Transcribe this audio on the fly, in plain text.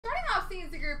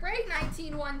CNC Group Break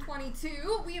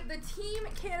 19-122. We have the Team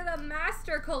Canada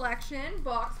Master Collection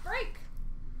box break.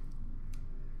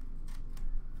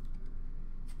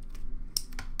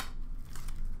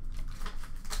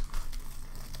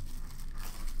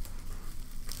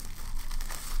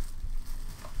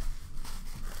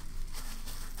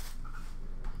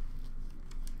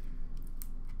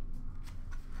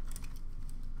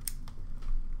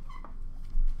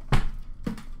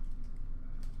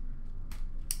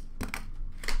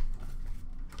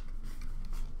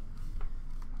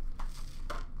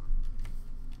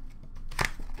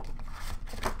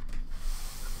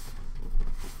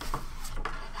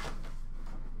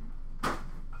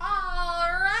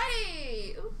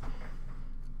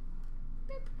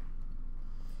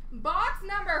 Box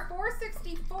number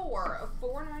 464 of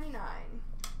 $4.99.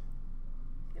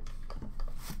 Yep.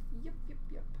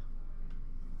 Yep.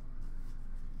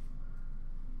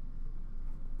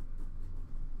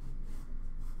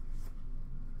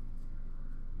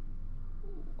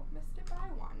 Ooh, missed it by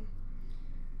one.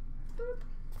 Boop.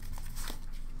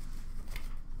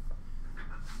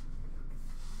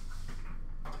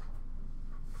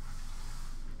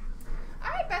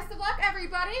 Best of luck,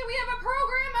 everybody. We have a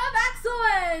program of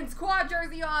excellence. Quad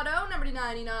jersey auto, number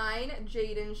 99,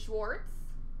 Jaden Schwartz.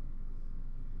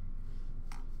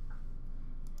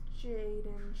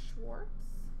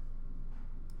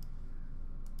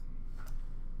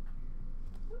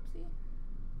 Oopsie.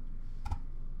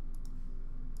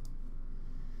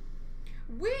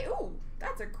 Ooh,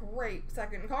 that's a great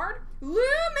second card.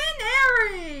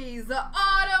 Luminaries,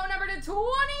 auto number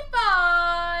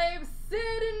 25,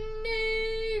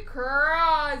 Sidney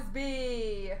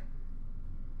Crosby.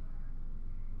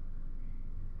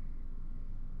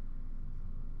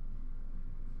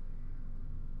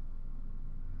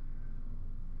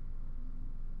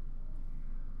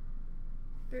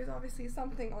 There's obviously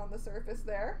something on the surface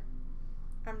there.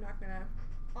 I'm not gonna,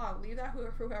 I'll leave that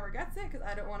for whoever gets it because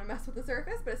I don't want to mess with the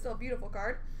surface, but it's still a beautiful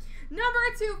card.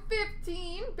 Number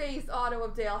 215, base auto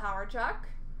of Dale Hawerchuk.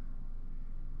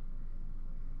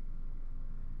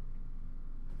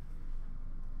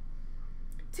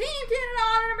 Team Canada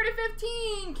auto number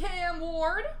 15, Cam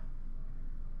Ward.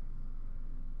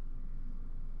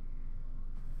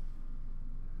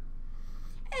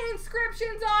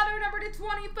 Inscriptions auto number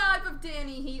 25 of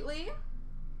Danny Heatley.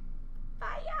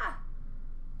 Fire.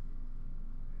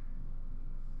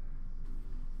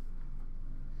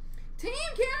 Team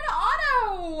Canada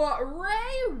auto,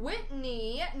 Ray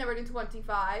Whitney, number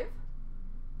 25.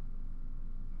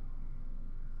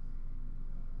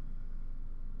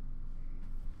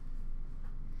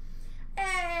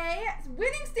 A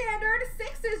winning standard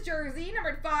 6's jersey,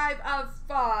 number 5 of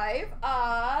 5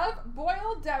 of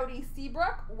Boyle, Doughty,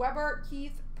 Seabrook, Weber,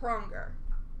 Keith, Pronger.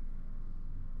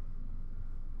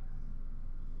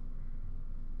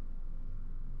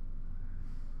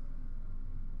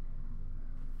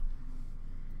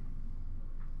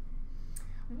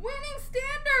 Winning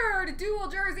standard dual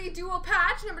jersey, dual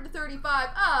patch, number 35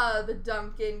 of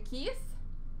Duncan Keith.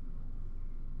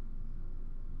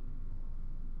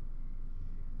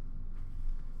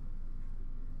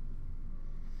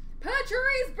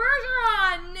 Patrice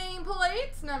Bergeron,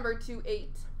 nameplates, number 28.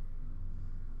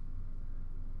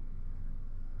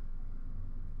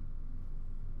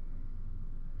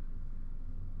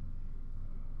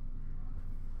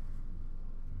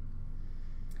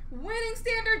 Winning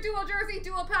standard dual jersey,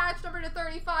 dual patch, number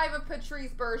 35 of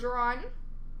Patrice Bergeron.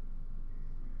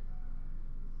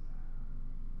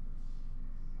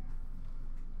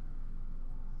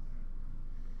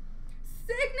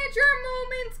 Signature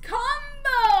Moments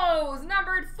combos,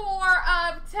 numbered 4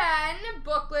 of 10,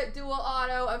 booklet dual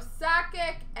auto of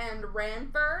Sakic and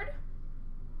Ranford.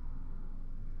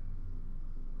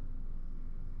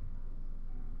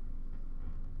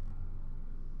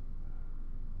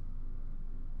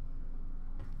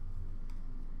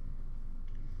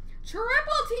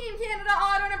 Triple Team Canada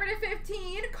auto number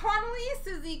 15, Connolly,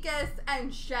 Cizikas,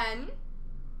 and Shen.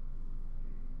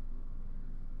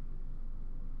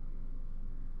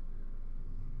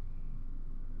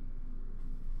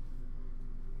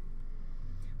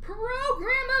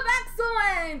 Program of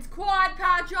Excellence, quad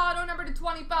patch auto number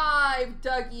 25,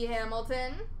 Dougie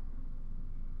Hamilton.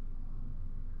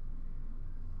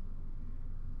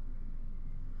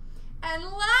 And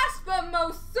last but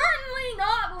most certainly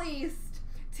not least,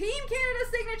 Team Canada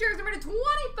signatures number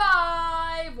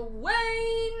 25,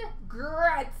 Wayne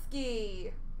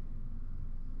Gretzky.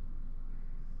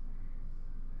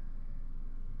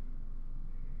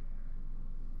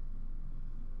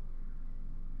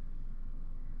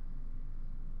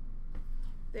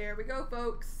 There we go,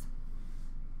 folks.